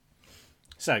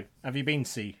So, have you been to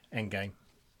see Endgame?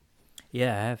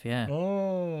 Yeah, I have, yeah.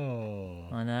 Oh.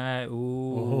 I know.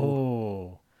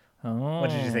 Ooh. Oh.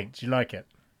 What did you think? Did you like it?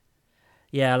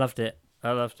 Yeah, I loved it.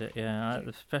 Yeah.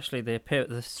 Especially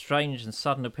the strange and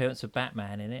sudden appearance of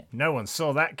Batman in it. No one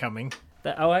saw that coming.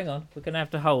 Hang on. We're going to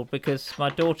have to hold because my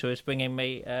daughter is bringing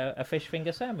me a fish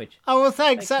finger sandwich. Oh, well,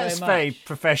 thanks. Thanks That's very very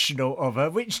professional of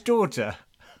her. Which daughter?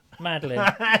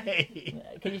 Madeline. Hey.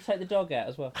 Can you take the dog out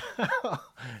as well?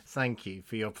 Thank you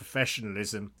for your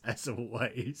professionalism, as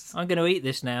always. I'm going to eat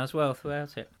this now as well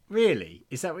throughout it. Really?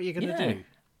 Is that what you're going to Yeah. do?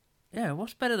 Yeah,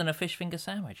 what's better than a fish finger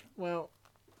sandwich? Well,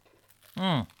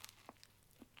 Carry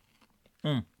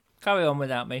on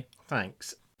without me.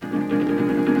 thanks.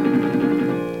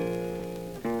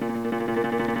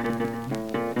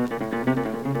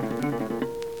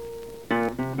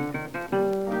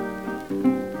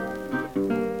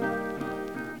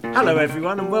 Hello,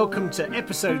 everyone, and welcome to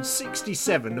episode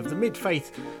 67 of the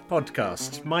Mid-Faith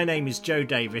podcast. My name is Joe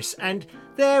Davis, and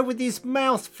there with his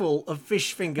mouth full of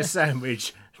fish finger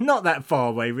sandwich, not that far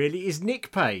away really, is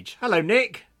Nick Page. Hello,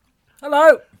 Nick.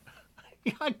 Hello.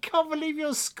 I can't believe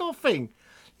you're scoffing.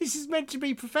 This is meant to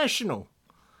be professional.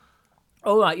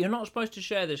 All right, you're not supposed to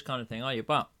share this kind of thing, are you?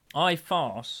 But I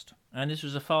fast, and this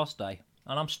was a fast day,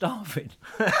 and I'm starving.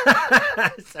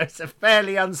 So it's a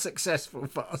fairly unsuccessful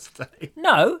fast day.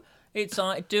 No, it's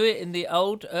I do it in the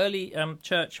old early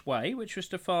church way, which was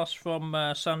to fast from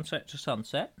sunset to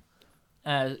sunset.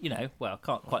 Well, I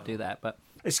can't quite do that, but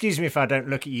Excuse me if I don't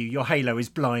look at you. Your halo is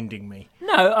blinding me.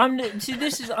 no, I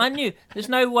knew there's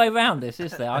no way around this,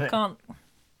 is there? I can't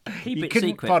keep You it couldn't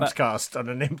secret. But podcast on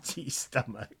an empty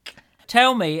stomach.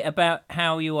 tell me about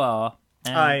how you are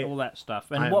and all that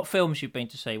stuff, and I'm- what films you've been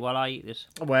to see while I eat this.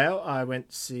 Well, I went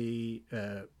to see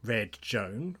Red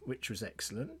Joan, which was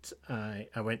excellent. I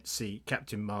went to see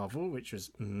Captain Marvel, which was...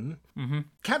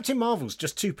 Captain Marvel's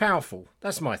just too powerful.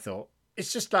 That's my thought.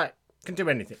 It's just like, can do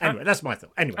anything. Anyway, that's my thought.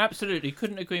 Anyway. Absolutely,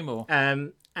 couldn't agree more.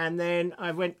 And then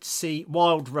I went to see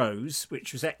Wild Rose,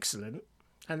 which was excellent.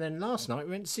 And then last night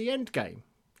we went to see Endgame.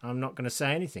 I'm not going to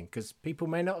say anything because people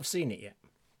may not have seen it yet.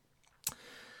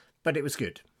 But it was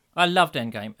good. I loved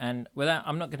Endgame, and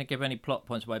I'm not going to give any plot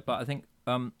points away, but I think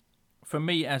for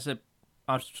me,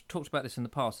 I've talked about this in the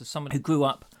past, as someone who grew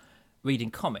up reading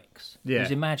comics, Yeah.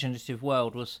 whose imaginative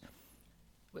world was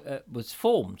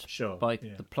formed Sure, by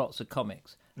yeah. the plots of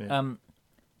comics. Yeah.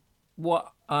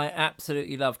 What I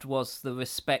absolutely loved was the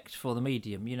respect for the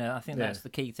medium. I think Yeah. that's the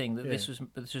key thing. That Yeah.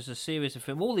 this was a series of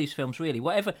films. All these films, really,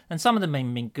 whatever, and some of them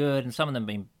been good, and some of them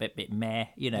been a bit meh.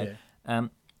 Yeah.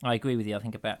 I agree with you. I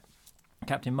think about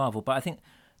Captain Marvel, but I think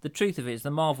the truth of it is the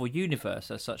Marvel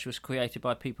universe as such was created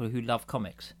by people who love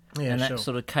comics, Yeah, and that sure.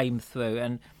 sort of came through,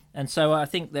 and so I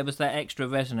think there was that extra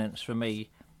resonance for me,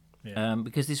 Yeah.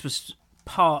 because this was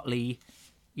partly,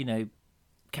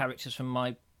 characters from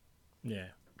my Yeah.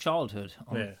 childhood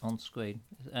on screen,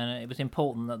 and it was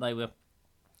important that they were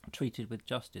treated with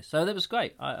justice. So that was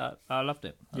great. I loved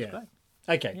it. That was Yeah. great.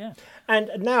 Okay. Yeah.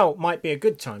 And now might be a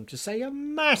good time to say a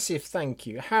massive thank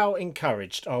you. How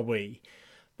encouraged are we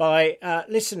by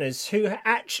listeners who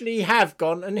actually have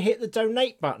gone and hit the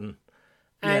donate button?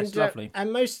 And, Yes, lovely.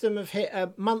 And most of them have hit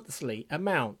a monthly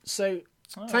amount. So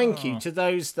thank you to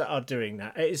those that are doing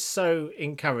that. It is so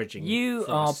encouraging. You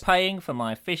for are us. paying for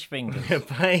my fish fingers. You're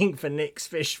paying for Nick's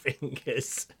fish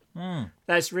fingers. Hmm.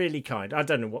 That's really kind. I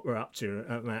don't know what we're up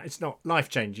to, Matt. It's not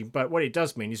life-changing, but what it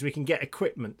does mean is we can get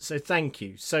equipment. So thank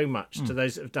you so much Hmm. to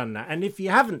those that have done that. And if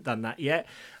you haven't done that yet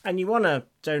and you want to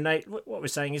donate, what we're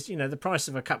saying is, the price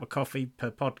of a cup of coffee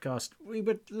per podcast, we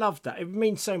would love that. It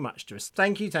means so much to us.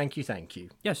 Thank you, thank you, thank you.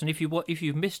 Yes, and if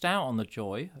you've missed out on the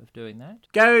joy of doing that,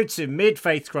 Go to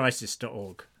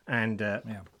midfaithcrisis.org and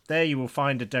there you will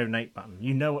find a donate button.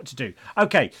 You know what to do.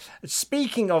 Okay,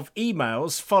 speaking of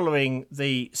emails following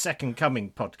the Second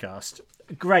Coming podcast,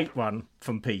 a great one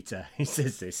from Peter. He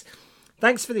says this.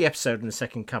 Thanks for the episode on the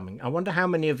Second Coming. I wonder how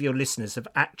many of your listeners have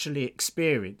actually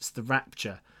experienced the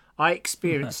rapture. I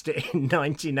experienced it in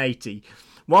 1980.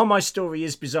 While my story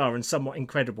is bizarre and somewhat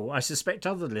incredible, I suspect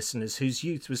other listeners whose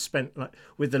youth was spent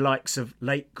with the likes of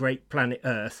Late Great Planet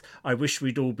Earth, I Wish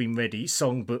We'd All Been Ready,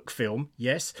 songbook film,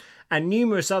 yes, and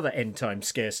numerous other end-time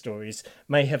scare stories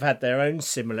may have had their own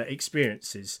similar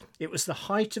experiences. It was the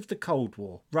height of the Cold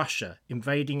War, Russia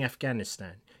invading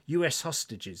Afghanistan, US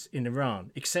hostages in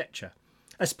Iran, etc.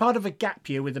 As part of a gap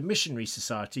year with a missionary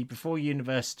society before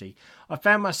university, I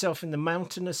found myself in the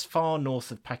mountainous far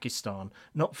north of Pakistan,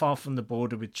 not far from the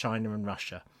border with China and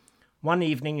Russia. One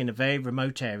evening in a very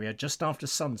remote area, just after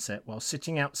sunset, while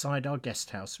sitting outside our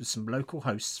guest house with some local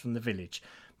hosts from the village,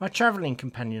 my travelling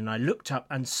companion and I looked up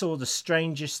and saw the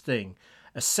strangest thing.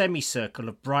 a semicircle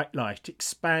of bright light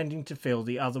expanding to fill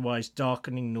the otherwise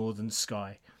darkening northern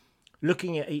sky.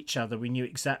 Looking at each other, we knew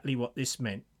exactly what this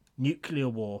meant. Nuclear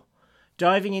war.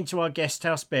 Diving into our guest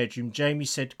house bedroom, Jamie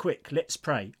said, "Quick, let's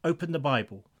pray. Open the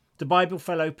Bible." The Bible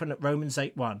fell open at Romans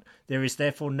 8:1. There is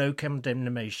therefore no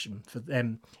condemnation for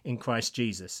them in Christ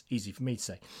Jesus. Easy for me to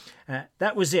say.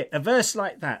 That was it. A verse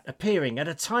like that appearing at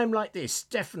a time like this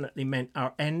definitely meant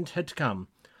our end had come.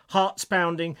 Hearts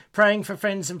pounding, praying for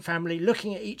friends and family,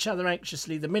 looking at each other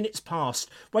anxiously. The minutes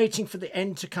passed, waiting for the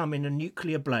end to come in a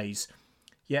nuclear blaze.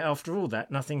 Yet after all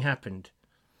that, nothing happened.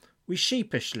 We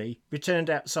sheepishly returned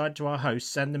outside to our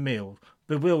hosts and the meal,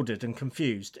 bewildered and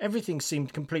confused. Everything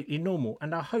seemed completely normal,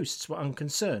 and our hosts were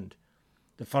unconcerned.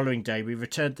 The following day we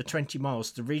returned the 20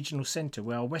 miles to the regional centre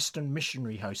where our Western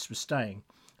missionary hosts were staying.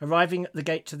 Arriving at the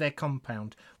gate to their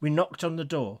compound, we knocked on the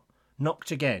door,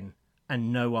 knocked again,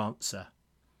 and no answer.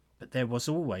 But there was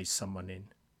always someone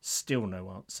in. Still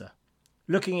no answer.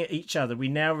 Looking at each other, we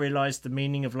now realised the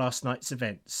meaning of last night's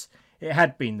events. It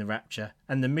had been the rapture,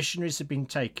 and the missionaries had been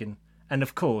taken, and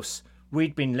of course,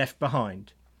 we'd been left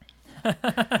behind.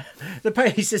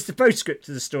 He says the postscript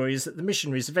to the story is that the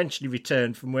missionaries eventually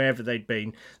returned from wherever they'd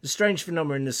been. The strange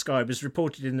phenomenon in the sky was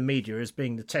reported in the media as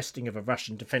being the testing of a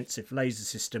Russian defensive laser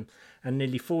system, and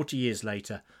nearly 40 years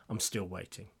later, I'm still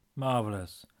waiting.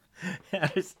 Marvellous.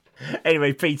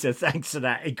 Anyway, Peter, thanks for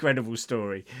that incredible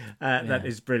story. That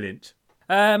is brilliant.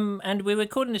 And we're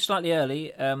recording this slightly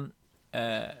early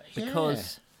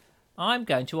because I'm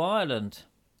going to Ireland.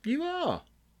 You are?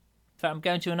 In fact, I'm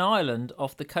going to an island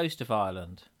off the coast of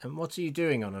Ireland. And what are you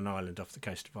doing on an island off the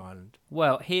coast of Ireland?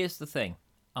 Well, here's the thing.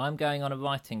 I'm going on a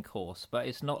writing course, but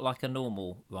it's not like a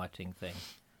normal writing thing.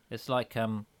 It's like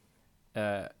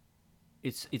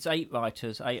it's 8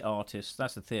 writers, 8 artists.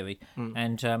 That's the theory,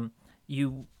 and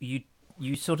you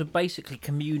sort of basically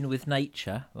commune with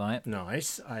nature, right?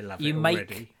 Nice, I love it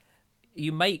already.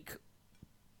 You make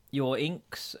your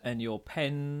inks and your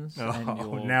pens. And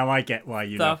your now I get why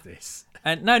you love this.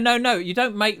 And no, you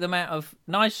don't make them out of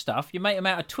nice stuff. You make them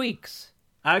out of twigs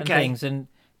and things, and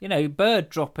bird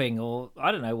dropping or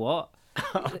I don't know what.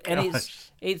 And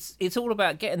it's all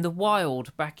about getting the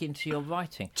wild back into your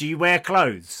writing. Do you wear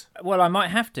clothes? Well, I might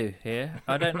have to here.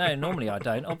 I don't know. Normally I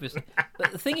don't, obviously.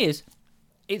 But the thing is,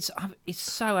 it's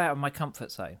so out of my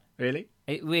comfort zone. Really?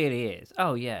 It really is.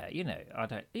 Oh yeah, I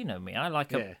don't. You know me. I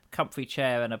like a comfy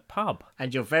chair and a pub.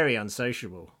 And you're very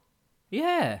unsociable.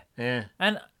 Yeah. Yeah.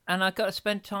 And I got to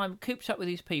spend time cooped up with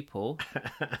these people,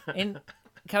 in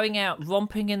going out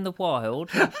romping in the wild.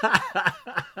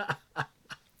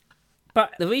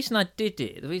 But the reason I did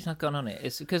it, the reason I've gone on it,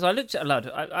 is because I looked at a lot.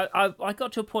 I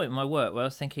got to a point in my work where I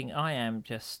was thinking, I am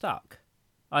just stuck.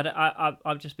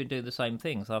 I've just been doing the same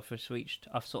things. I've sort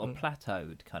of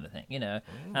plateaued, kind of thing, and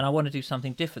I want to do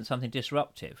something different, something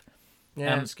disruptive.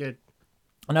 Yeah, that's good.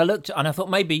 And I looked, and I thought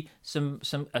maybe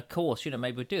a course,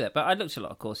 maybe we'd do that. But I looked at a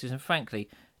lot of courses, and frankly,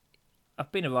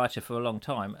 I've been a writer for a long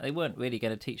time. They weren't really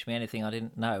going to teach me anything I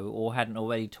didn't know or hadn't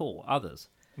already taught others.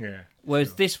 Yeah.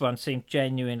 Whereas this one seemed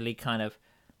genuinely kind of,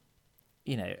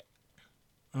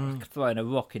 throwing a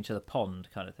rock into the pond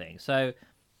kind of thing. So,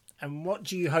 and what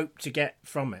do you hope to get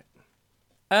from it?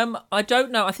 I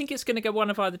don't know. I think it's going to go one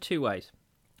of either two ways.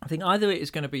 I think either it is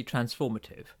going to be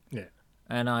transformative. Yeah.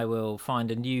 And I will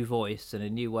find a new voice and a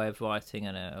new way of writing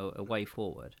and a way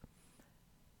forward.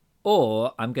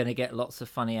 Or I'm going to get lots of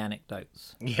funny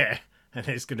anecdotes. Yeah, and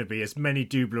there's going to be as many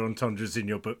double entendres in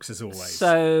your books as always.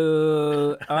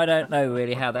 So I don't know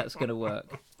really how that's going to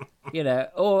work.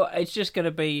 Or it's just going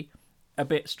to be a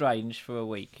bit strange for a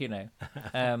week,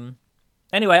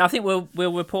 Anyway, I think we'll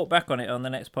report back on it on the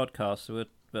next podcast.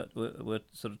 We'll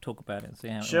sort of talk about it and see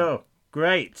how it went.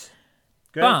 Great.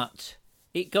 But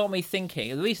it got me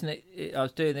thinking. The reason I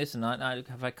was doing this, and I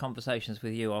have had conversations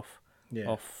with you off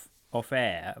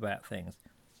air about things,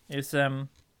 is it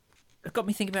got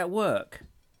me thinking about work.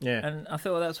 Yeah. And I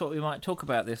thought that's what we might talk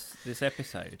about this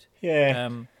episode. Yeah.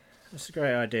 That's a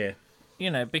great idea.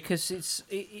 Because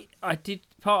I did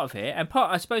part of it, and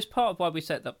I suppose part of why we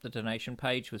set up the donation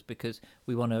page was because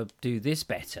we want to do this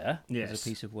better as a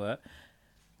piece of work.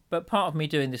 But part of me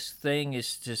doing this thing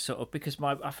is just sort of because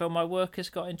I feel my work has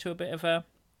got into a bit of a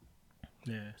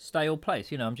stale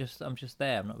place. I'm just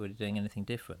there. I'm not really doing anything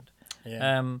different.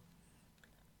 Yeah.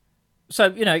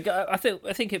 So I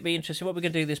think it'd be interesting. What we're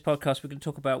going to do this podcast, we're going to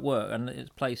talk about work and its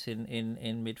place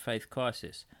in mid-faith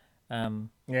crisis. And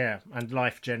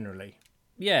life generally.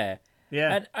 Yeah.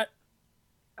 Yeah.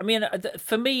 And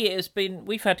for me,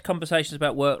 we've had conversations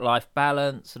about work-life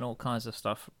balance and all kinds of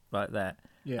stuff like that.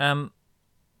 Yeah.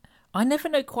 I never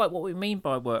know quite what we mean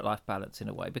by work-life balance in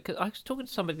a way, because I was talking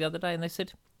to somebody the other day and they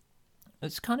said,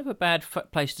 It's kind of a bad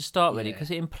place to start, really,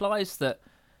 because it implies that,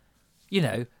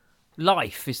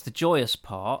 life is the joyous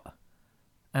part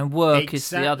and work is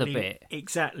the other bit.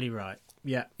 Exactly right.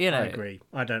 Yeah, I agree.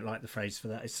 I don't like the phrase for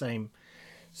that. It's same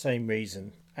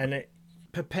reason. And it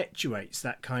perpetuates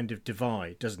that kind of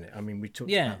divide, doesn't it? I mean, we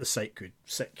talked about the sacred,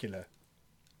 secular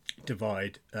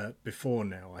divide before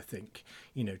now, I think,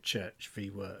 church v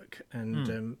work.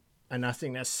 And I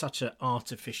think that's such an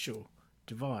artificial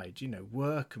divide.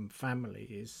 Work and family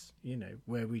is,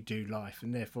 where we do life,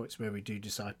 and therefore it's where we do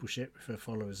discipleship for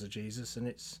followers of Jesus. And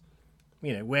it's,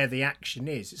 where the action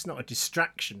is. It's not a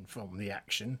distraction from the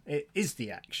action. It is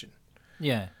the action.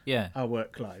 Yeah. Our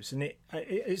work lives. And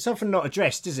it's often not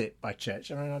addressed, is it, by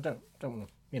church? I mean, I don't want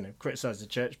to, criticise the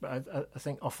church, but I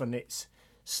think often it's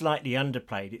slightly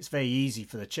underplayed. It's very easy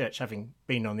for the church, having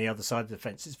been on the other side of the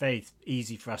fence, it's very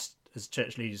easy for us as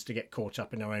church leaders to get caught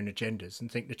up in our own agendas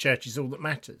and think the church is all that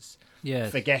matters.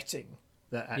 Yes. Forgetting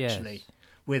that actually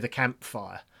we're the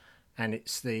campfire and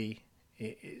it's the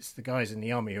guys in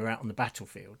the army who are out on the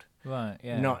battlefield. Right,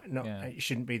 yeah. It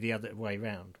shouldn't be the other way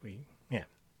round.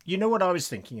 You know what I was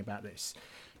thinking about this?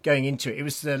 Going into it, it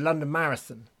was the London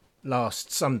Marathon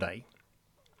last Sunday.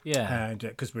 Yeah. And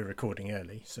because we're recording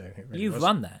early, so it really You've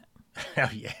run that? Oh,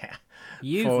 yeah.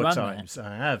 You've 4 run times, that?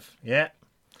 I have, yeah.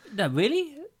 No,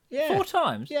 really? Yeah. 4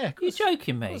 times? Yeah. You're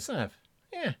joking me? Of course I have.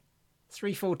 Yeah.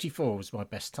 3:44 was my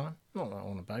best time. Not that I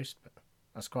want to boast, but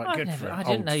that's quite good for an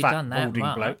old, fat,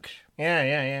 balding bloke.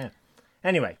 Yeah.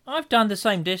 Anyway. I've done the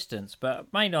same distance,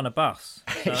 but made on a bus,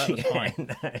 so that was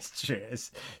fine. That's true.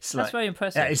 That's very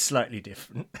impressive. That is slightly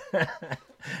different.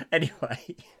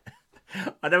 Anyway,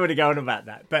 I don't want to go on about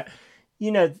that, but,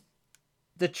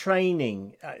 the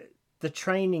training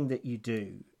that you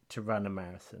do to run a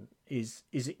marathon is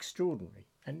extraordinary.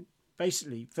 And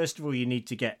basically, first of all, you need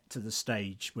to get to the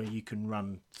stage where you can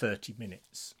run 30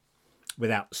 minutes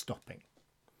without stopping.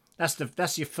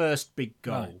 That's your first big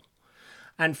goal. Right.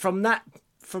 And from that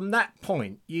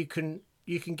point, you can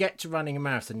get to running a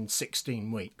marathon in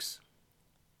 16 weeks.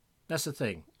 That's the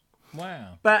thing.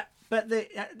 Wow. But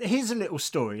here's a little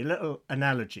story, a little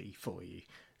analogy for you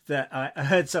that I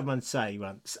heard someone say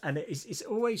once, and it's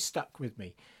always stuck with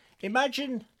me.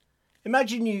 Imagine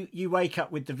you wake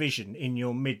up with the vision in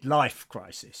your midlife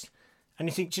crisis, and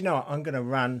you think, what, I'm going to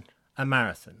run a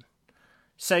marathon.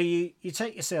 So you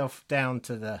take yourself down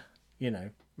to the,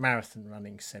 marathon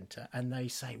running centre, and they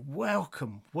say,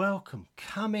 welcome,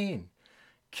 come in.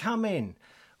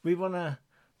 We want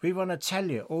to tell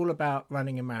you all about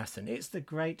running a marathon. It's the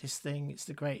greatest thing. It's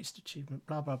the greatest achievement,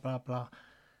 blah, blah, blah, blah.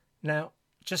 Now,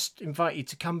 just invite you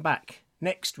to come back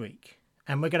next week,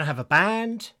 and we're going to have a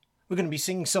band. We're going to be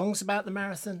singing songs about the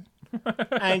marathon.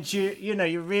 And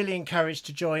you're really encouraged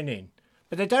to join in.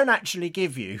 But they don't actually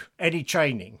give you any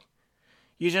training.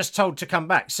 You're just told to come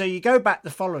back. So you go back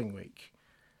the following week.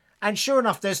 And sure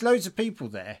enough, there's loads of people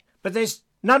there, but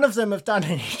none of them have done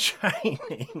any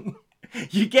training.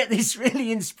 You get this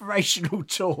really inspirational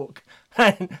talk,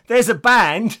 and there's a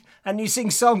band, and you sing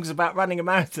songs about running a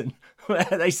marathon where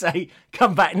they say,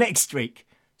 come back next week.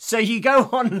 So you go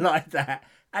on like that,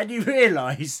 and you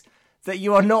realise that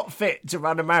you are not fit to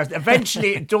run a marathon.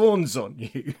 Eventually it dawns on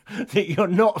you that you're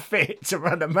not fit to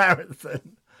run a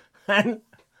marathon. And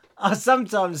I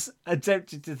sometimes are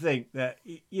tempted to think that,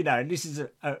 and this is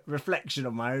a reflection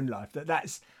on my own life,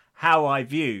 that's how I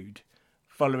viewed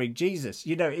following Jesus.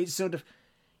 It's sort of,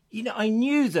 I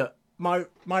knew that my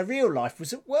real life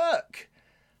was at work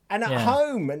and at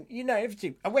home and,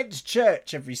 everything. I went to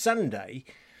church every Sunday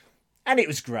and it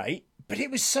was great, but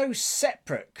it was so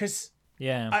separate because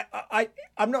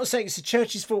I'm not saying it's the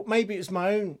church's fault. Maybe it was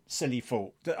my own silly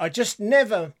fault that I just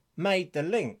never made the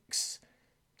links.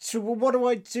 So, well, what do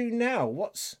I do now?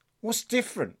 What's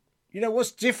different?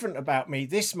 What's different about me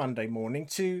this Monday morning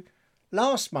to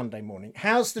last Monday morning?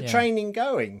 How's the training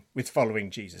going with following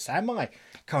Jesus? Am I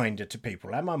kinder to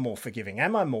people? Am I more forgiving?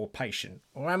 Am I more patient?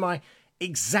 Or am I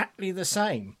exactly the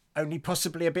same, only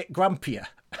possibly a bit grumpier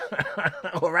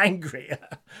or angrier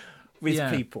with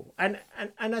people? And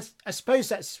I suppose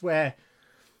that's where,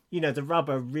 the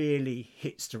rubber really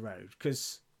hits the road,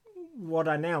 because what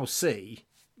I now see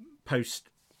post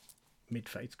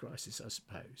mid-faith crisis, I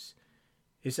suppose,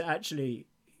 is that actually,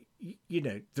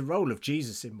 the role of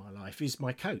Jesus in my life is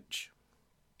my coach.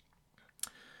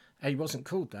 He wasn't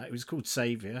called that. He was called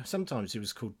Saviour. Sometimes he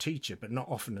was called teacher, but not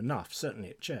often enough, certainly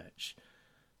at church.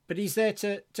 But he's there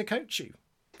to coach you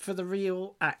for the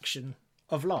real action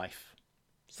of life.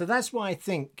 So that's why I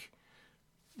think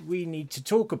we need to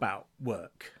talk about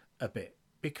work a bit,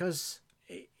 because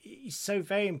is so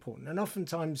very important. And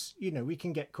oftentimes, we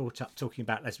can get caught up talking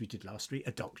about, as we did last week,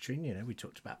 a doctrine. We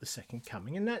talked about the second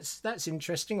coming, and that's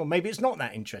interesting, or maybe it's not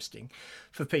that interesting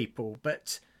for people.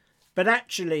 But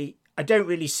actually, I don't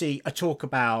really see a talk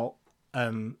about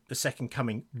the second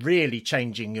coming really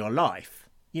changing your life.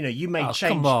 You may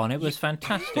change. Come on, it was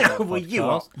fantastic. Well, you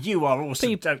are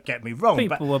awesome. Don't get me wrong.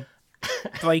 People were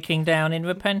breaking down in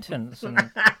repentance.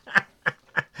 And...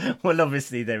 Well,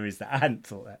 obviously there is that. I hadn't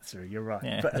thought that through. You're right.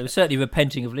 Yeah, they were certainly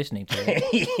repenting of listening to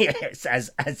it. Yes,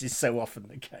 as is so often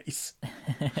the case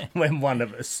when one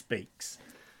of us speaks.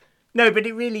 No, but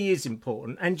it really is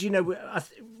important. And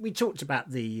we talked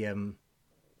about the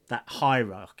that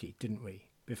hierarchy, didn't we,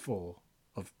 before,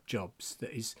 of jobs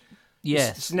that is.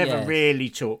 Yes, it's never really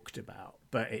talked about,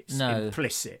 but it's No.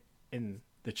 implicit in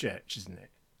the church, isn't it?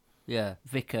 Yeah,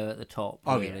 vicar at the top,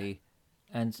 really,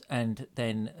 and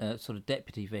then sort of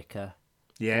deputy vicar,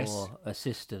 or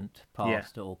assistant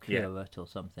pastor or curate or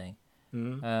something.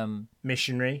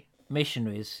 Missionary.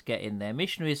 Missionaries get in there.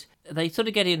 Missionaries, they sort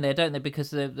of get in there, don't they?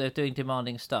 Because they're doing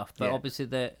demanding stuff, but obviously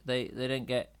they don't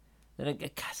get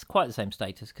quite the same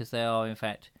status because they are in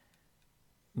fact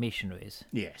missionaries.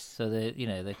 Yes. So they've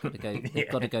got to go.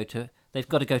 They've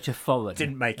got to go to foreign.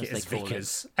 Didn't make it as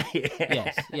vicars.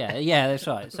 Yes. Yeah. That's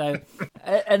right. So,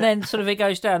 and then sort of it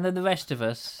goes down. Then the rest of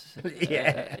us,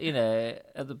 at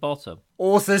the bottom,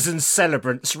 authors and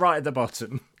celebrants, right at the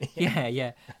bottom.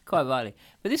 Yeah, quite rightly.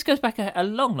 But this goes back a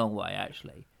long, long way,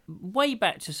 actually, way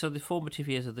back to sort of the formative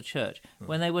years of the church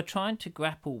when they were trying to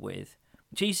grapple with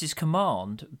Jesus'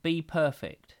 command, "Be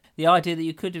perfect." The idea that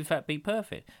you could, in fact, be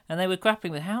perfect. And they were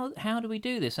grappling with how do we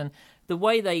do this? And the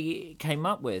way they came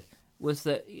up with was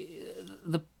that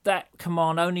that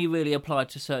command only really applied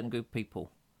to a certain group of people.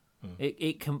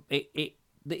 It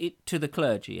to the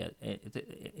clergy,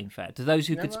 in fact, to those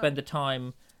who could spend the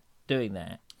time doing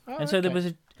that. And so there was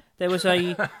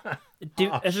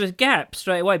a gap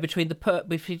straight away between the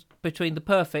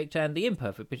perfect and the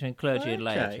imperfect, between clergy and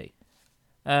laity.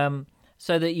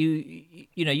 So that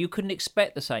you couldn't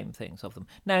expect the same things of them.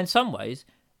 Now, in some ways,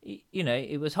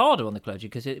 it was harder on the clergy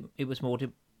because it was more.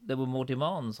 There were more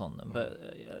demands on them. But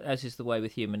as is the way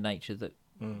with human nature,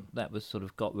 that was sort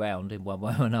of got round in one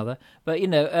way or another. But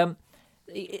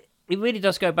it really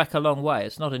does go back a long way.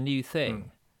 It's not a new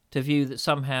thing to view that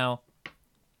somehow,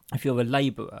 if you're a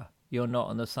labourer, you're not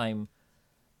on the same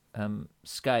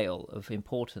scale of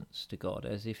importance to God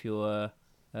as if you're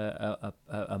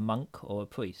a monk or a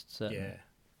priest, certainly.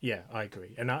 Yeah, I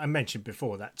agree. And I mentioned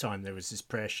before that time there was this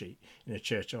prayer sheet in a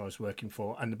church I was working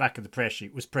for, and the back of the prayer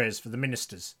sheet was prayers for the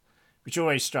ministers, which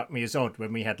always struck me as odd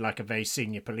when we had like a very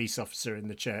senior police officer in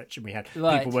the church, and we had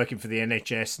people working for the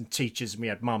NHS and teachers, and we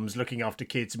had mums looking after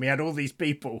kids, and we had all these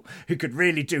people who could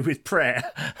really do with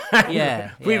prayer.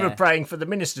 We were praying for the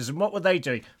ministers, and what were they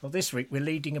doing? Well, this week we're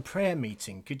leading a prayer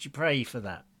meeting. Could you pray for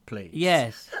that, please?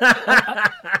 Yes.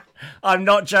 I'm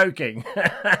not joking.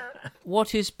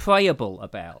 What is prayable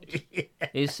about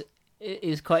is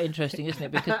quite interesting, isn't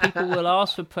it? Because people will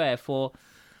ask for prayer for,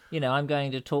 I'm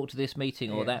going to talk to this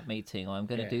meeting or that meeting, or I'm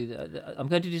going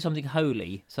to do something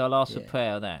holy, so I'll ask for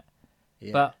prayer on that.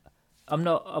 Yeah. But I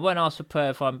won't ask for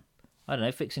prayer if I'm, I don't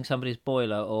know, fixing somebody's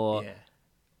boiler or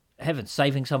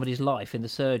saving somebody's life in the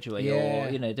surgery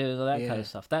or doing all that kind of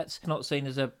stuff. That's not seen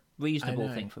as a reasonable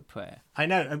thing for prayer. I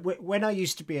know. When I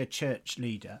used to be a church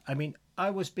leader, I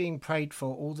was being prayed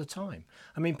for all the time.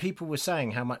 People were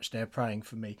saying how much they're praying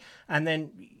for me. And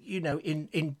then,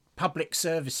 in public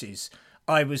services,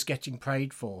 I was getting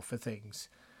prayed for things.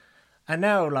 And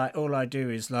now, all I do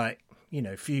is,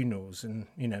 funerals. And,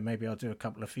 maybe I'll do a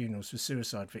couple of funerals for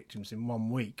suicide victims in 1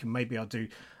 week. And maybe I'll do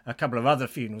a couple of other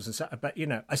funerals. And so, but,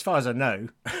 as far as I know,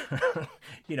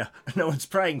 no one's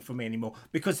praying for me anymore.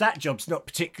 Because that job's not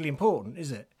particularly important,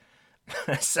 is it?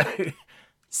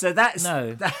 So that's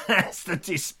the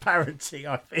disparity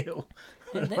I feel.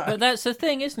 But that's the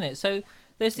thing, isn't it? So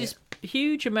there's this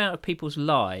huge amount of people's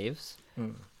lives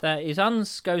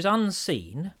that goes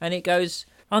unseen, and it goes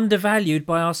undervalued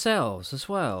by ourselves as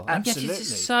well. Absolutely. And yet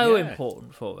it's so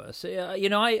important for us.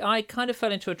 I kind of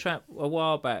fell into a trap a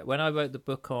while back when I wrote the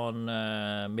book on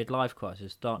midlife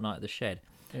crisis, Dark Night at the Shed.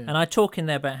 Yeah. And I talk in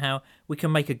there about how we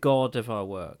can make a god of our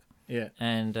work. Yeah.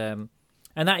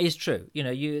 And that is true.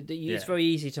 It's very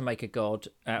easy to make a god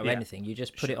out of anything. You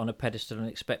just put it on a pedestal and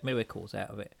expect miracles out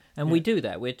of it. And we do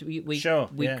that. We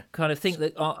kind of think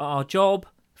that our job,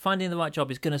 finding the right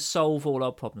job, is going to solve all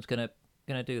our problems. Going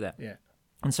to do that. Yeah.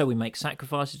 And so we make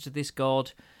sacrifices to this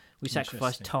god. We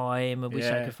sacrifice time, and we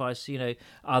sacrifice,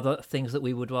 other things that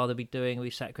we would rather be doing. We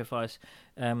sacrifice,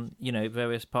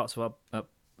 various parts of our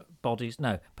bodies.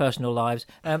 No, personal lives.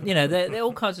 There are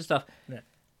all kinds of stuff. Yeah.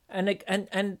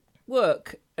 and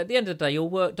work, at the end of the day, your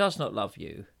work does not love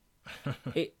you.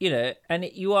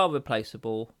 You are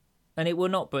replaceable, and it will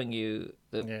not bring you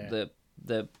the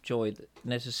joy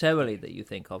necessarily that you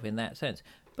think of in that sense.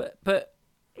 But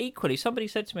equally, somebody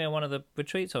said to me on one of the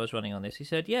retreats I was running on this, he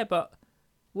said, yeah, but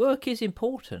work is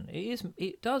important.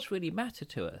 It does really matter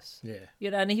to us. Yeah.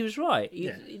 And he was right.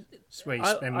 It's where you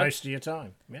spend most of your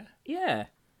time. Yeah. Yeah.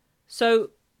 So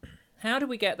how do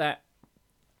we get that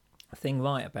thing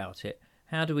right about it?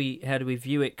 How do we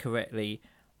view it correctly?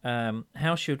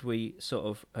 How should we sort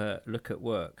of look at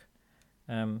work?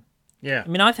 Yeah. I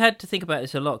mean, I've had to think about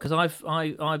this a lot because I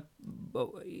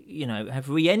have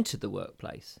re-entered the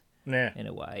workplace in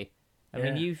a way. I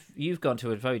mean, you've gone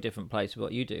to a very different place of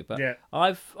what you do, but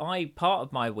part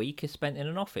of my week is spent in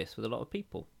an office with a lot of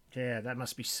people. Yeah, that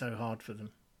must be so hard for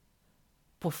them.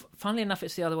 Well, funnily enough,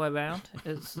 it's the other way around.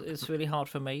 It's really hard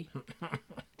for me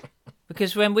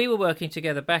because when we were working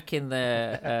together back in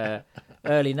the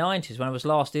early 90s, when I was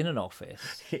last in an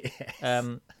office,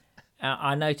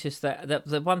 I noticed that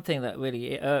the one thing that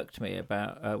really irked me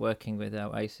about working with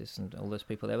Oasis and all those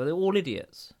people there were all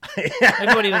idiots.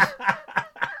 Everybody was.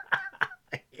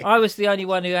 I was the only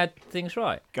one who had things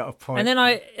right. Got a point.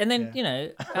 And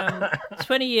then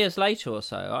 20 years later or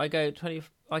so, I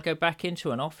go back into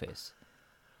an office,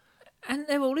 and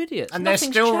they're all idiots. And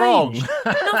Nothing's they're still changed.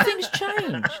 wrong. Nothing's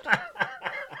changed.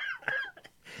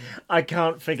 I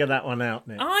can't figure that one out,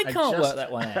 Nick. I can't work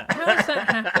that one out. How does that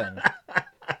happen?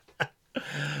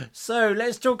 So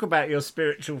let's talk about your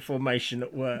spiritual formation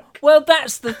at work. Well,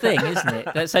 that's the thing, isn't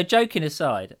it? So joking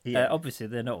aside, obviously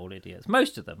they're not all idiots.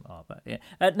 Most of them are, but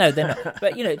no, they're not.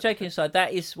 But joking aside,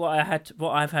 that is what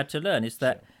I've had to learn is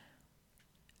that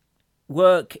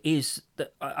work is.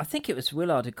 I think it was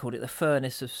Willard who called it the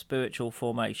furnace of spiritual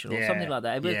formation or something like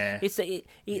that.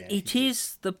 It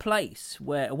is the place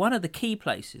where one of the key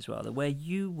places where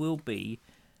you will be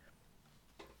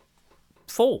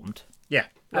formed. Yeah.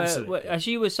 Absolutely. As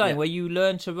you were saying, where you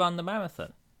learn to run the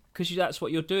marathon, because that's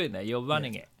what you're doing there. You're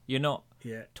running it. You're not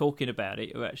talking about it.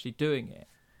 You're actually doing it.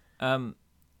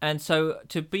 And so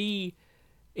to be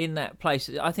in that place,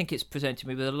 I think it's presented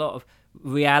me with a lot of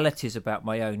realities about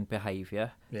my own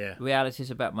behaviour. Yeah.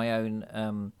 Realities about my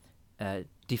own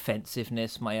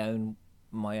defensiveness, my own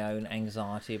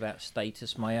anxiety about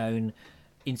status, my own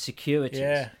insecurities.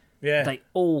 Yeah. Yeah. They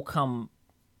all come.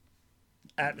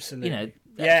 Absolutely.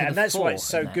 And that's why it's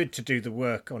so good to do the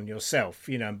work on yourself,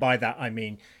 and by that I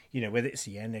mean, whether it's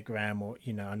the Enneagram or,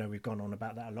 I know we've gone on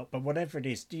about that a lot, but whatever it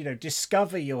is,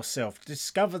 discover yourself,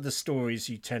 discover the stories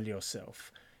you tell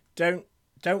yourself. Don't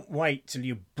wait till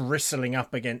you're bristling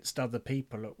up against other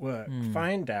people at work.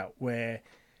 Find out where,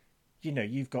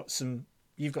 you've got some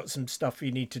stuff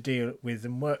you need to deal with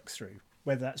and work through,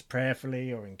 whether that's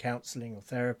prayerfully or in counselling or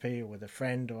therapy or with a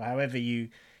friend or however you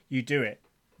do it.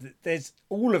 There's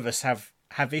all of us have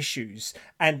issues,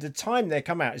 and the time they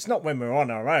come out, it's not when we're on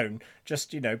our own,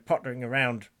 just pottering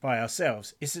around by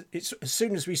ourselves. It's as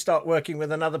soon as we start working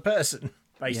with another person,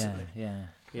 basically.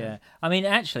 Yeah. I mean,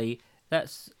 actually,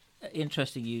 that's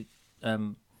interesting you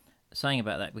saying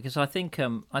about that, because I think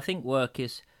work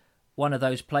is one of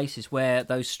those places where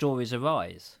those stories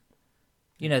arise.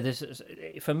 There's,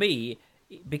 for me,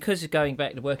 because going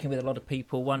back to working with a lot of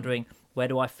people, wondering where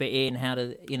do I fit in, how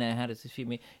does this fit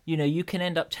me? You can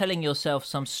end up telling yourself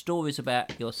some stories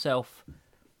about yourself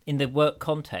in the work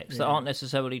context that aren't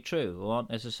necessarily true or aren't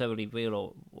necessarily real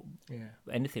or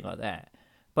anything like that.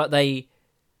 But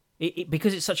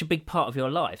because it's such a big part of your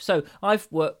life. So I've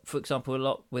worked, for example, a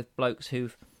lot with blokes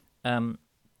who've been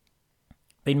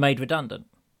made redundant.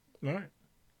 Right.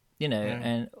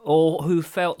 or who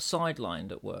felt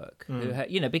sidelined at work,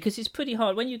 because it's pretty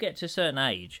hard when you get to a certain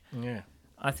age. Yeah.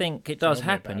 I think it does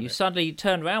happen. You suddenly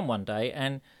turn around one day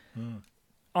and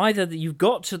either you've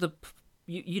got to the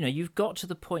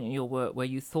point in your work where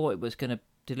you thought it was going to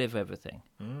deliver everything.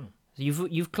 So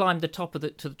you've climbed to the top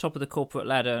of the corporate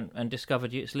ladder and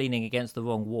discovered it's leaning against the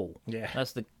wrong wall. Yeah.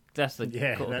 That's the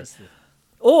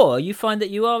Or you find that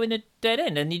you are in a dead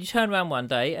end, and you turn around one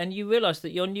day and you realise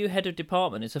that your new head of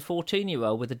department is a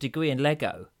 14-year-old with a degree in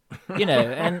Lego,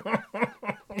 and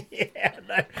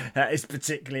that is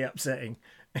particularly upsetting.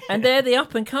 And they're the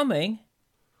up and coming,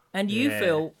 and you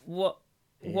feel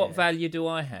what value do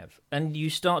I have? And you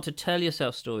start to tell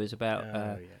yourself stories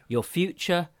about your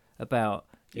future, about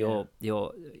your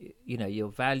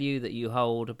value that you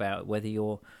hold, about whether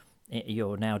you're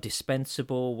now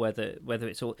dispensable, whether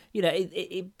it's all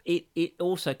it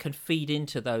also can feed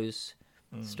into those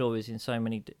stories in so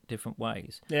many different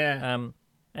ways.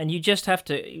 And you just have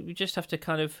to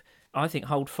kind of I think,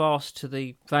 hold fast to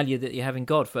the value that you have in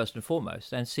God first and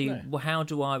foremost, and see how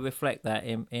do I reflect that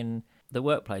in the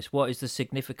workplace? What is the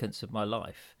significance of my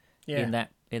life in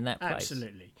that place?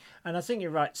 Absolutely. And I think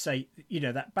you're right to say,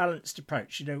 that balanced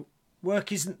approach.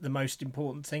 Work isn't the most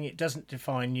important thing. It doesn't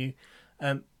define you,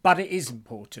 but it is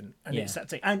important, and it's that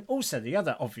thing. And also the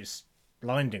other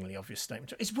blindingly obvious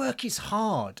statement is work is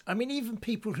hard. I mean, even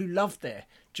people who love their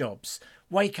jobs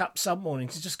wake up some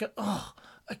mornings and just go, oh,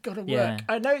 I got to work.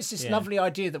 I know it's this lovely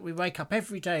idea that we wake up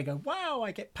every day and go, wow,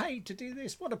 I get paid to do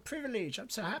this. What a privilege.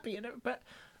 I'm so happy. But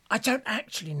I don't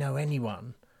actually know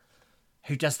anyone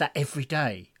who does that every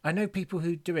day. I know people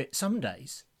who do it some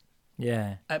days.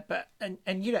 Yeah. But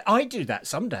I do that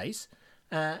some days.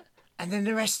 And then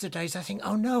the rest of the days I think,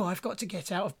 oh no, I've got to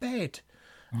get out of bed.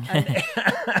 And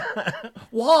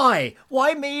why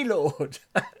me, Lord?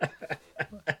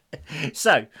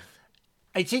 So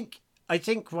I think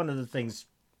one of the things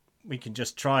we can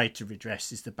just try to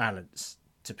redress is the balance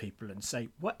to people and say,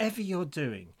 whatever you're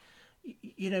doing,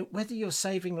 whether you're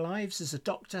saving lives as a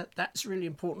doctor, that's really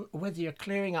important. Or whether you're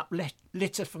clearing up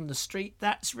litter from the street,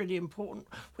 that's really important.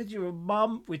 Whether you're a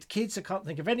mum with kids, I can't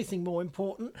think of anything more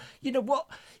important.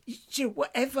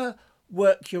 Whatever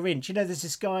work you're in. There's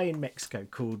this guy in Mexico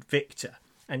called Victor,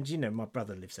 and my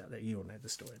brother lives out there. You all know the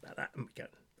story about that. And we go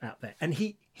out there, and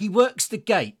he works the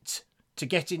gate to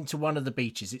get into one of the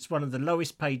beaches. It's one of the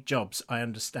lowest paid jobs, I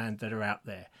understand, that are out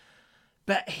there.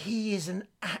 But he is an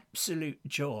absolute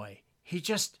joy. He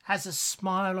just has a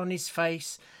smile on his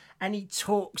face, and he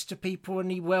talks to people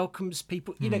and he welcomes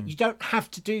people. You don't have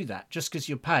to do that just because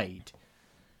you're paid.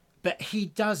 But he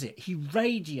does it. He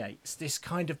radiates this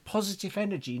kind of positive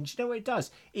energy. And do you know what it does?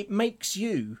 It makes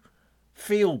you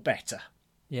feel better.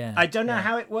 Yeah. I don't know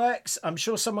how it works. I'm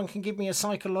sure someone can give me a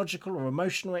psychological or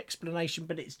emotional explanation,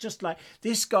 but it's just like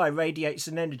this guy radiates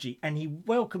an energy and he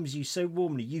welcomes you so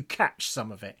warmly. You catch some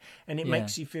of it and it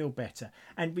makes you feel better.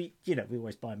 And we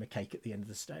always buy him a cake at the end of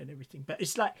the stay and everything. But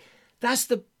it's like, that's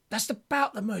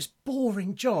about the most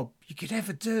boring job you could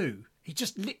ever do. He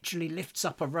just literally lifts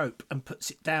up a rope and puts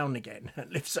it down again.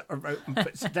 Lifts up a rope and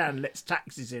puts it down, lets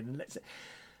taxis in and lets it.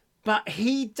 But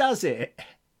he does it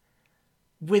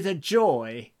with a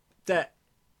joy that,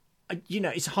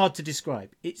 it's hard to describe.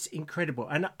 It's incredible.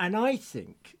 And I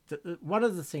think that one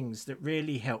of the things that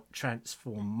really helped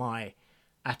transform my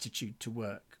attitude to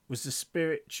work was the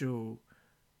spiritual.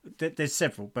 There's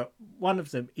several, but one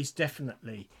of them is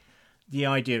definitely the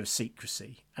idea of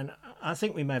secrecy. And I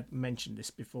think we may have mentioned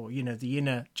this before, the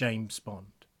inner James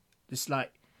Bond. It's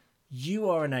like, you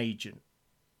are an agent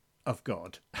of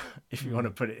God, if you want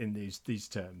to put it in these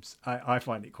terms. I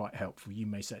find it quite helpful. You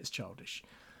may say it's childish,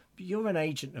 but you're an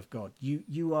agent of God.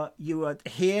 You are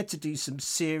here to do some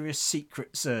serious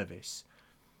secret service.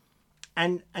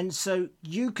 And so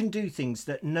you can do things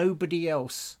that nobody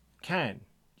else can.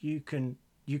 You can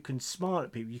smile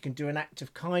at people. You can do an act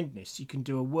of kindness. You can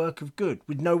do a work of good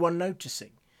with no one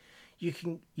noticing. You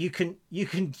can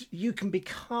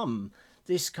become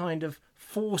this kind of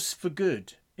force for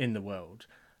good in the world.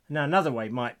 Now, another way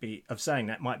might be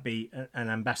an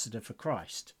ambassador for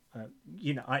Christ.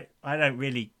 I don't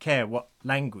really care what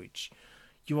language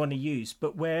you want to use,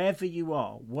 but wherever you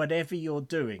are, whatever you're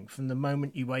doing, from the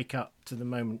moment you wake up to the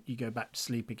moment you go back to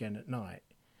sleep again at night,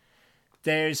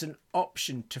 there is an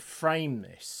option to frame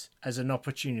this as an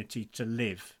opportunity to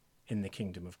live in the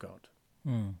kingdom of God,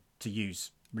 to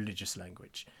use religious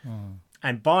language.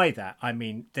 And by that, I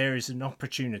mean there is an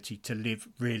opportunity to live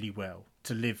really well,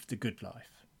 to live the good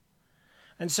life.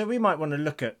 And so we might want to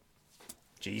look at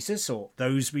Jesus or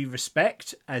those we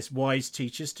respect as wise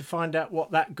teachers to find out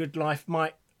what that good life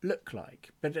might look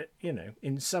like. But,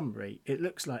 in summary, it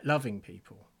looks like loving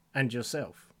people and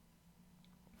yourself.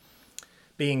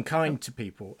 Being kind to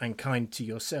people and kind to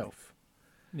yourself.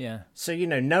 Yeah. So,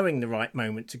 knowing the right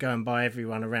moment to go and buy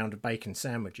everyone a round of bacon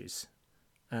sandwiches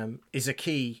is a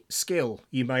key skill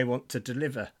you may want to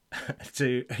deliver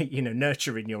to,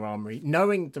 nurture in your armoury.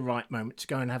 Knowing the right moment to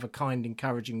go and have a kind,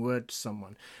 encouraging word to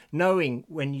someone. Knowing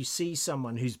when you see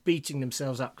someone who's beating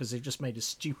themselves up because they've just made a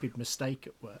stupid mistake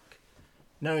at work.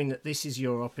 Knowing that this is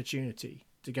your opportunity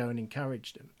to go and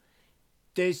encourage them.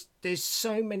 There's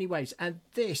so many ways. And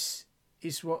this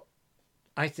is what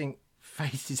I think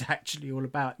faith is actually all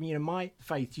about. My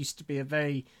faith used to be a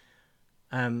very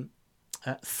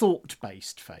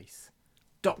thought-based faith,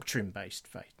 doctrine-based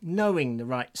faith, knowing the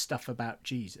right stuff about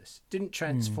Jesus. Didn't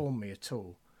transform me at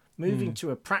all. Moving to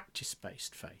a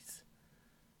practice-based faith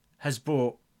has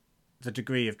brought the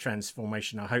degree of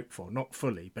transformation I hope for, not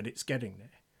fully, but it's getting there.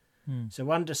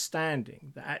 So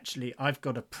understanding that actually I've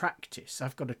got to practice,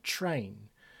 I've got to train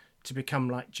to become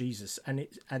like Jesus, and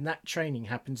that training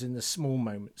happens in the small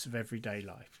moments of everyday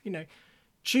life. You know,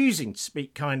 choosing to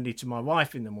speak kindly to my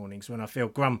wife in the mornings when I feel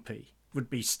grumpy would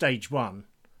be stage 1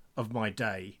 of my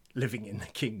day living in the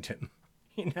kingdom.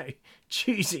 You know,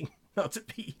 choosing not to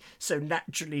be so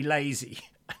naturally lazy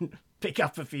and pick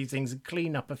up a few things and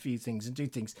clean up a few things and do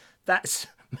things, that's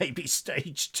maybe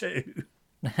stage 2.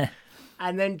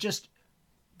 And then just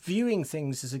viewing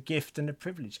things as a gift and a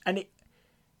privilege. And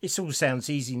it all sounds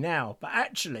easy now, but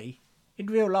actually, in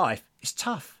real life, it's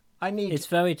tough. It's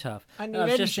very tough. I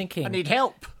was just thinking, I need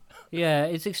help. Yeah,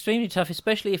 it's extremely tough,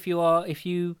 especially if you are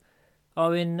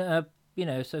in a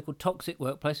so-called toxic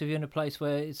workplace. If you're in a place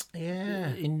where it's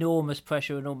enormous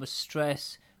pressure, enormous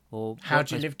stress, or how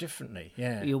do you live differently?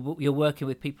 Yeah, you're working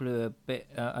with people who are a bit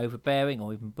overbearing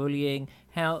or even bullying.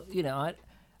 I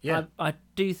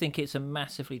do think it's a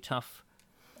massively tough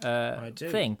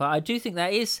thing, but I do think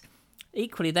that is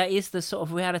the sort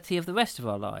of reality of the rest of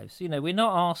our lives. You know, we're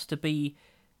not asked to be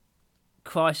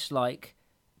Christ-like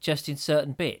just in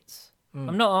certain bits.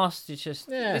 I'm not asked to just...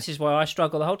 This is why I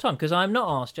struggle the whole time, because I'm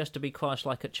not asked just to be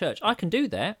Christ-like at church. I can do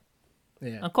that.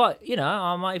 Yeah. I'm quite...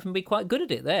 I might even be quite good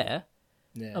at it there.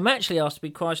 Yeah. I'm actually asked to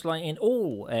be Christ-like in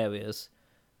all areas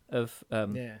of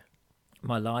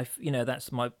my life. You know,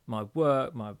 that's my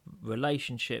work, my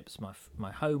relationships,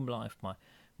 my home life,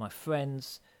 my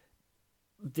friends,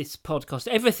 this podcast.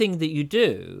 Everything that you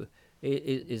do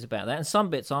is about that, and some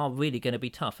bits are really going to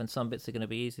be tough, and some bits are going to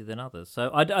be easier than others.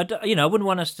 So I wouldn't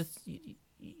want us to,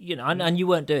 and you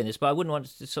weren't doing this, but I wouldn't want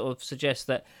to sort of suggest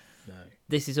that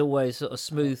this is always sort of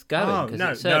smooth going.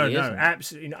 No,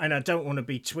 absolutely, and I don't want to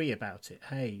be twee about it.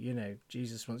 Hey,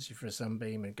 Jesus wants you for a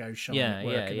sunbeam and go shine at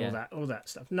work and all that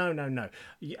stuff. No,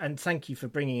 and thank you for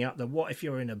bringing up what if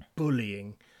you're in a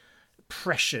bullying,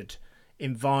 pressured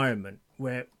environment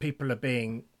where people are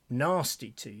being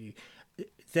nasty to you.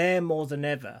 There more than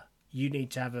ever, you need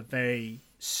to have a very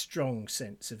strong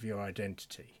sense of your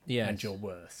identity and your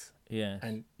worth. Yeah.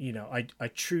 And, I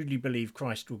truly believe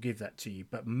Christ will give that to you.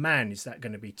 But man, is that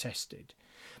going to be tested.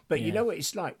 But you know what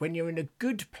it's like? When you're in a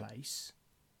good place,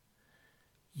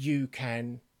 you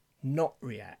can not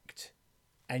react.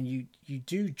 And you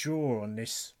do draw on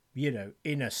this,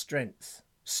 inner strength,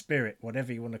 spirit,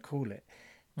 whatever you want to call it,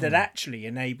 that actually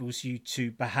enables you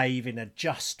to behave in a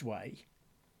just way.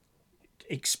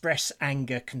 Express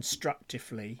anger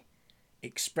constructively,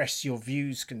 express your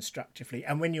views constructively,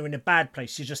 and when you're in a bad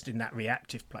place, you're just in that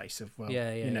reactive place of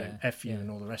F you and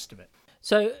all the rest of it.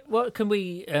 So, what can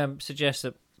we suggest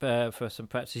that for some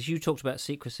practices? You talked about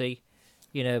secrecy,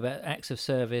 about acts of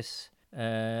service,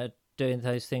 doing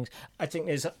those things. I think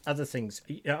there's other things.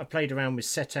 I played around with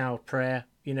set hour prayer.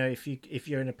 If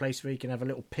you're in a place where you can have a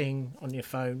little ping on your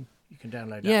phone. You can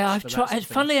download that. Yeah, I've tried.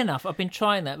 Funnily enough, I've been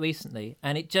trying that recently,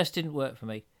 and it just didn't work for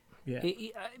me. Yeah.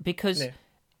 Because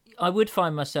I would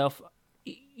find myself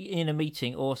in a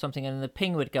meeting or something, and the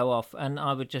ping would go off, and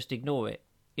I would just ignore it.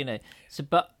 So,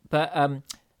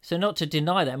 so not to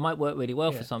deny that it might work really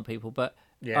well for some people, but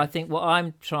I think what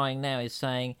I'm trying now is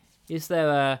saying, is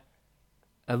there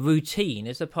a routine?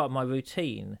 Is there part of my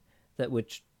routine that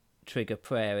would trigger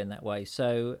prayer in that way?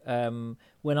 So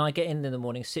when I get in the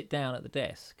morning, sit down at the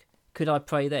desk. Could I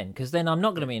pray then? Because then I'm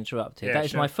not going to be interrupted. That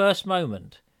is my first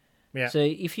moment. Yeah. So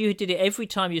if you did it every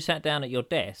time you sat down at your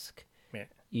desk,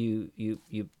 you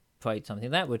prayed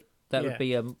something, that would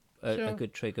be a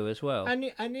good trigger as well.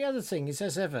 And the other thing is,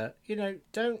 as ever,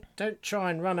 don't try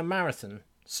and run a marathon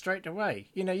straight away.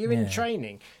 You're in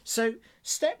training. So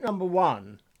step number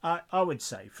 1, I would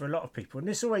say, for a lot of people, and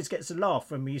this always gets a laugh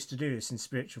when we used to do this in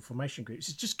spiritual formation groups,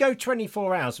 is just go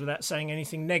 24 hours without saying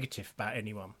anything negative about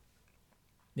anyone.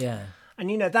 Yeah.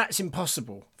 And, that's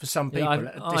impossible for some people.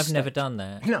 I've never done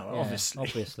that. No,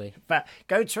 obviously. But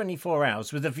go 24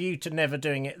 hours with a view to never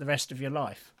doing it the rest of your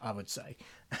life, I would say.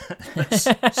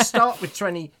 Start with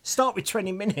 20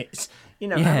 minutes,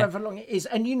 however long it is.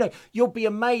 And, you'll be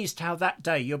amazed how that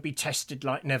day you'll be tested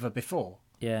like never before.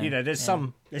 Yeah. There's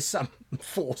some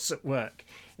force at work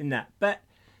in that. But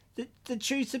the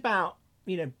truth about,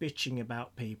 bitching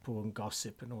about people and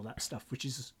gossip and all that stuff, which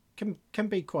is can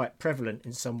be quite prevalent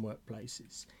in some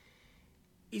workplaces,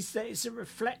 is that it's a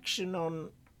reflection on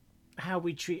how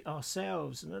we treat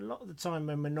ourselves. And a lot of the time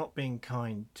when we're not being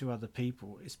kind to other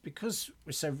people, it's because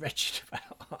we're so wretched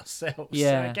about ourselves.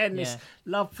 So again, this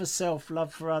love for self,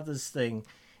 love for others thing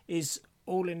is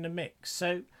all in the mix.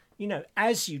 So,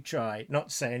 as you try not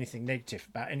to say anything negative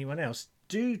about anyone else,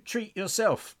 do treat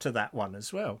yourself to that one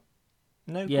as well.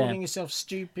 No calling yourself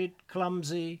stupid,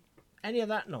 clumsy, any of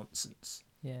that nonsense.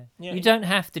 Yeah. You don't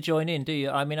have to join in, do you?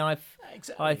 I mean, I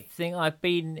think I've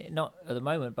been, not at the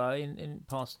moment, but in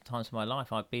past times of my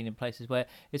life, I've been in places where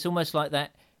it's almost like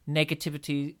that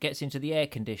negativity gets into the air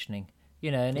conditioning,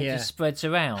 and it just spreads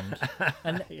around,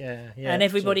 and and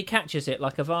everybody catches it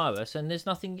like a virus, and there's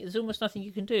almost nothing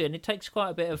you can do, and it takes quite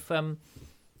a bit of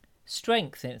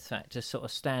strength, in fact, to sort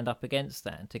of stand up against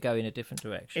that and to go in a different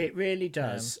direction. It really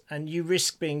does, and you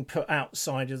risk being put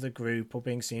outside of the group or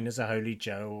being seen as a holy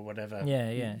Joe or whatever.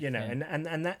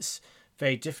 And that's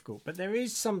very difficult. But there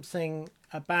is something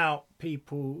about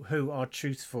people who are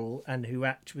truthful and who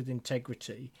act with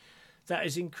integrity that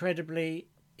is incredibly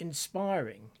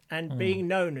inspiring, and being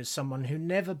known as someone who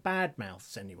never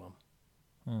badmouths anyone,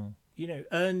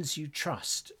 earns you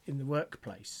trust in the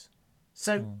workplace.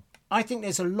 So I think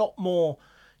there's a lot more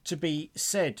to be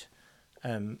said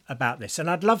about this, and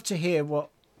I'd love to hear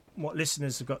what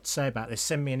listeners have got to say about this.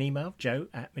 Send me an email,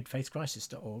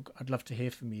 joe@midfaithcrisis.org. I'd love to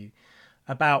hear from you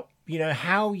about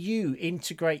how you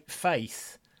integrate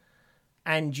faith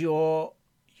and your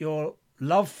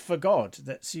love for God,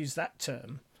 let's use that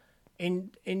term,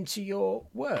 into your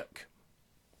work.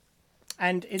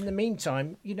 And in the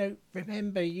meantime,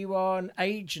 remember, you are an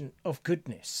agent of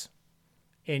goodness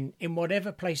in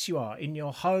whatever place you are, in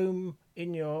your home,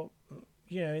 in your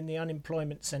in the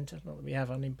unemployment centre. Not that we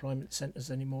have unemployment centres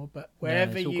anymore, but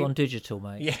wherever it's all gone digital,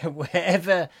 mate. Yeah,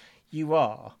 wherever you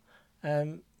are,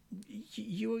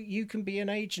 you can be an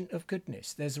agent of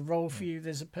goodness. There's a role for you.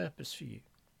 There's a purpose for you.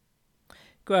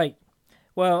 Great.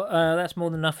 Well, that's more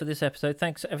than enough for this episode.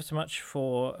 Thanks ever so much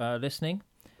for listening.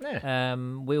 Yeah.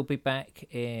 We'll be back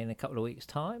in a couple of weeks'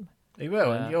 time. We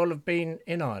will, and you'll have been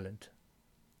in Ireland.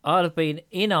 I'll have been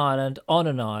in Ireland, on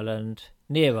an island,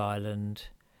 near Ireland,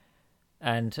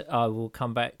 and I will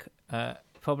come back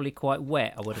probably quite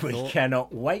wet, I would have thought. We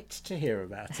cannot wait to hear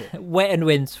about it. Wet and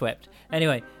windswept.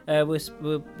 Anyway,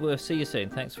 we'll see you soon.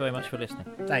 Thanks very much for listening.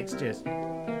 Thanks, cheers.